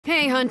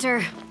Hey,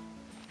 Hunter.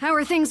 How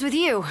are things with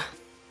you?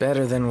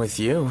 Better than with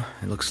you,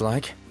 it looks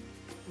like.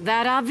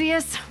 That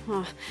obvious?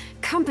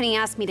 Company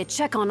asked me to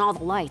check on all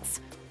the lights.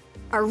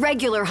 Our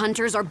regular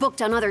hunters are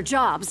booked on other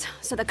jobs,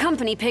 so the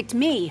company picked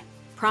me.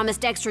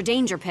 Promised extra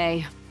danger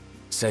pay.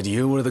 Said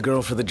you were the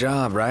girl for the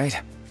job, right?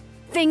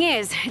 Thing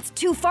is, it's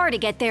too far to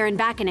get there and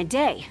back in a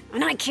day,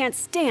 and I can't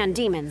stand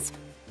demons.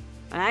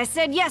 But I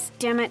said yes,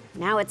 damn it.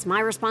 Now it's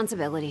my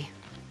responsibility.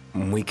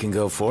 We can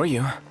go for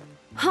you.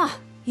 Huh,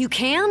 you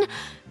can?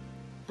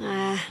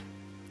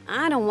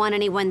 I don't want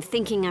anyone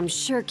thinking I'm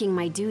shirking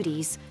my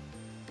duties.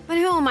 But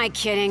who am I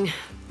kidding?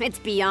 It's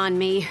beyond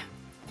me.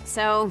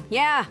 So,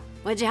 yeah,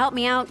 would you help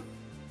me out?